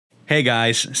Hey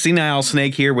guys, Senile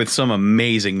Snake here with some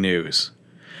amazing news.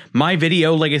 My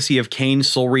video Legacy of Kain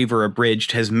Soul Reaver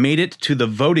Abridged has made it to the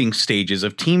voting stages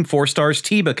of Team 4-Star's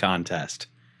TIBA contest.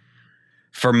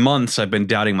 For months I've been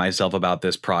doubting myself about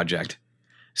this project.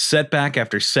 Setback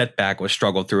after setback was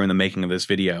struggled through in the making of this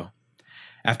video.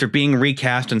 After being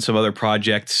recast in some other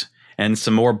projects and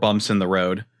some more bumps in the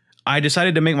road, I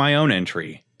decided to make my own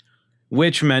entry.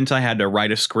 Which meant I had to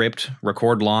write a script,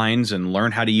 record lines, and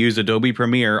learn how to use Adobe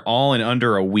Premiere all in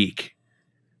under a week.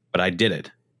 But I did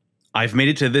it. I've made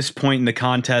it to this point in the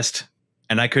contest,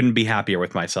 and I couldn't be happier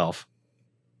with myself.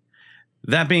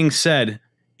 That being said,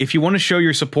 if you want to show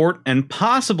your support and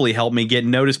possibly help me get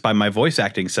noticed by my voice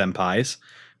acting senpais,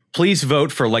 please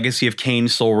vote for Legacy of Kain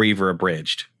Soul Reaver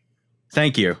Abridged.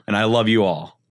 Thank you, and I love you all.